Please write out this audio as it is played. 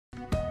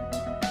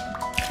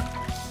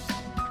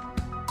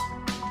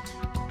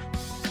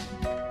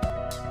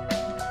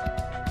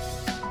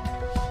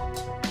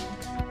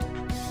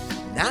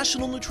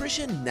National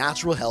Nutrition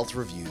Natural Health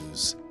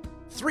Reviews.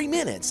 3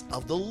 minutes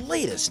of the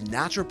latest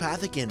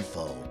naturopathic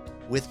info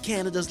with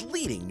Canada's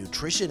leading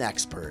nutrition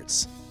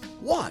experts.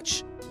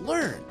 Watch,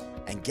 learn,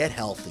 and get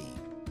healthy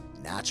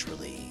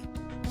naturally.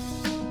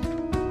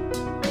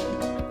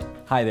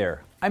 Hi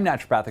there, I'm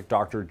Naturopathic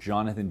Doctor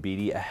Jonathan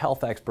Beatty, a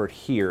health expert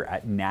here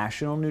at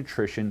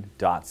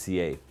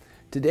nationalnutrition.ca.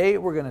 Today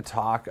we're going to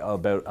talk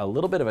about a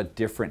little bit of a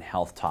different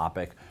health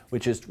topic,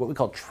 which is what we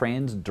call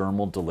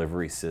transdermal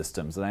delivery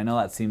systems. And I know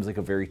that seems like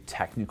a very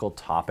technical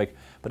topic,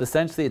 but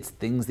essentially it's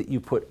things that you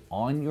put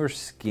on your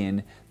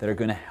skin that are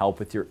going to help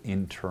with your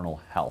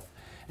internal health.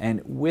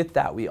 And with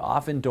that, we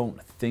often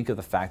don't think of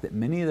the fact that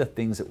many of the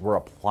things that we're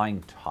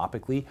applying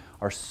topically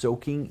are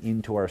soaking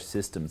into our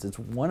systems. It's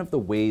one of the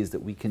ways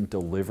that we can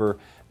deliver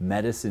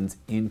medicines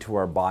into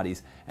our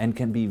bodies and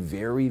can be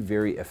very,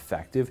 very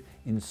effective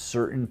in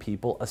certain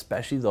people,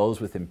 especially those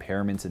with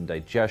impairments in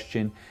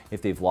digestion,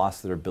 if they've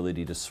lost their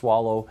ability to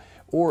swallow,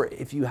 or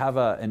if you have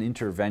an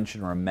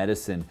intervention or a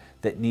medicine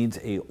that needs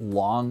a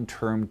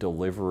long-term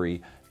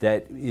delivery,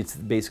 that it's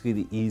basically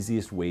the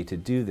easiest way to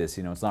do this.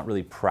 You know, it's not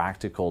really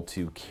practical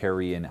to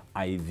carry an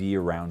IV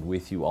around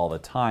with you all the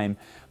time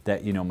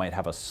that, you know, might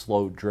have a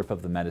slow drip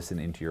of the medicine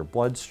into your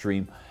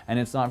bloodstream. And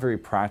it's not very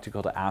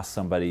practical to ask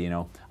somebody, you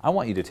know, I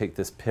want you to take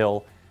this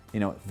pill, you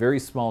know, very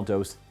small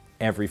dose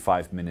every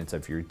 5 minutes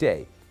of your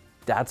day.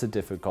 That's a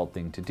difficult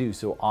thing to do.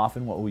 So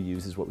often what we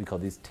use is what we call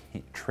these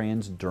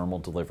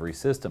transdermal delivery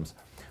systems.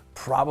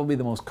 Probably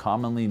the most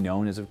commonly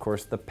known is, of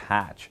course, the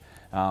patch.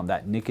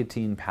 That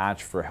nicotine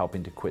patch for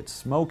helping to quit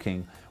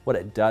smoking. What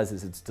it does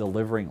is it's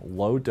delivering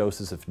low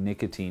doses of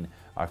nicotine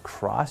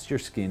across your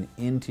skin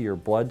into your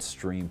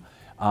bloodstream,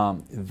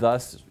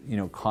 thus, you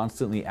know,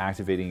 constantly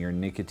activating your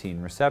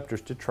nicotine receptors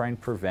to try and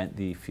prevent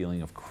the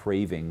feeling of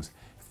cravings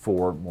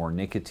for more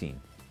nicotine.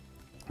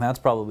 That's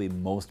probably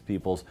most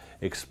people's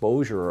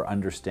exposure or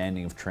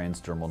understanding of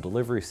transdermal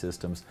delivery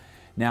systems.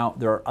 Now,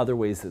 there are other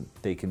ways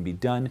that they can be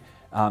done.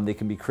 They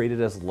can be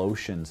created as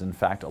lotions. In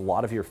fact, a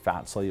lot of your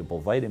fat-soluble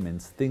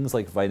vitamins, things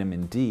like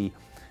vitamin D,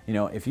 you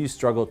know, if you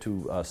struggle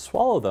to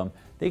swallow them,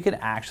 they can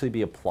actually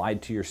be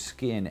applied to your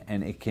skin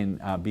and it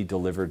can be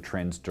delivered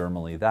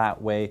transdermally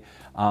that way.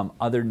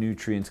 Other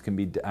nutrients can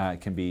be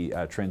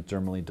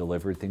transdermally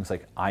delivered, things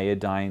like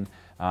iodine,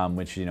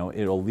 which, you know,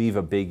 it'll leave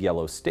a big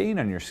yellow stain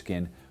on your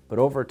skin, but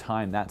over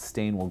time that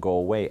stain will go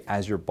away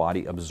as your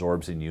body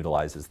absorbs and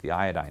utilizes the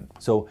iodine.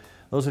 So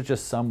those are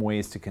just some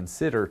ways to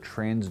consider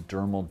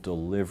transdermal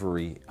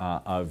delivery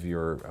of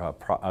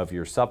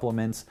your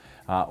supplements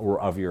or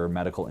of your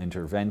medical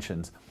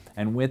interventions.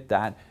 And with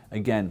that,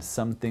 again,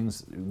 some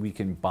things we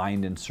can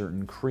bind in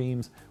certain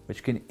creams,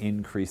 which can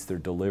increase their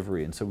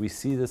delivery. And so we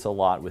see this a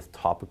lot with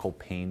topical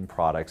pain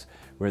products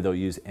where they'll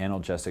use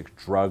analgesic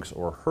drugs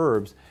or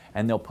herbs,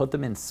 and they'll put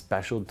them in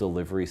special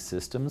delivery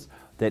systems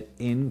that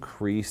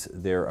increase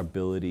their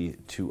ability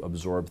to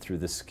absorb through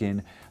the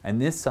skin.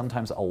 And this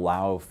sometimes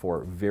allow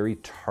for very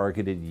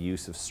targeted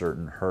use of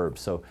certain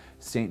herbs. So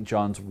St.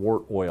 John's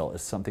wort oil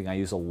is something I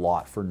use a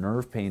lot for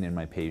nerve pain in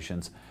my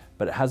patients,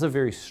 but it has a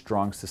very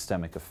strong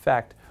systemic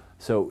effect.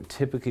 So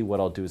typically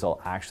what I'll do is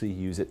I'll actually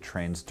use it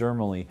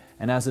transdermally,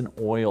 and as an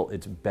oil,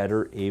 it's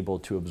better able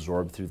to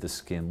absorb through the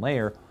skin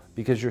layer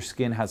because your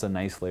skin has a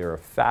nice layer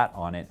of fat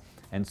on it.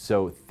 And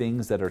so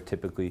things that are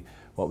typically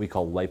what we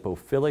call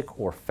lipophilic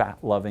or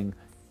fat-loving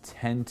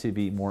tend to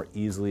be more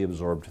easily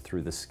absorbed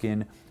through the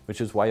skin, which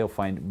is why you'll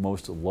find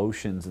most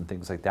lotions and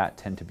things like that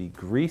tend to be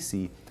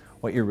greasy.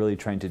 What you're really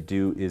trying to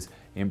do is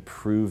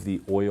improve the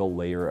oil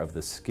layer of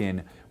the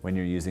skin when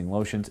you're using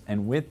lotions.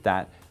 And with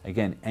that,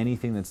 again,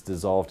 anything that's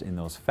dissolved in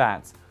those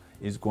fats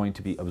is going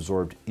to be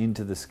absorbed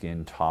into the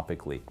skin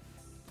topically.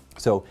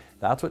 So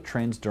that's what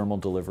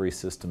transdermal delivery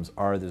systems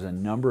are. There's a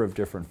number of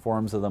different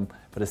forms of them,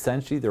 but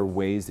essentially they're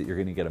ways that you're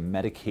going to get a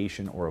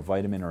medication or a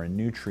vitamin or a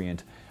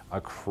nutrient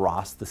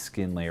across the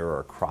skin layer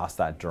or across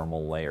that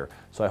dermal layer.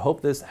 So I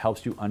hope this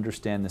helps you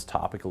understand this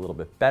topic a little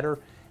bit better.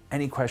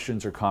 Any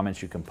questions or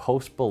comments you can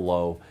post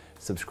below.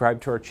 Subscribe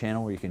to our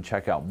channel where you can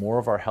check out more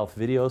of our health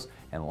videos.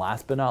 And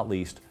last but not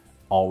least,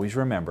 always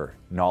remember,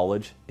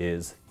 knowledge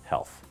is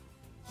health.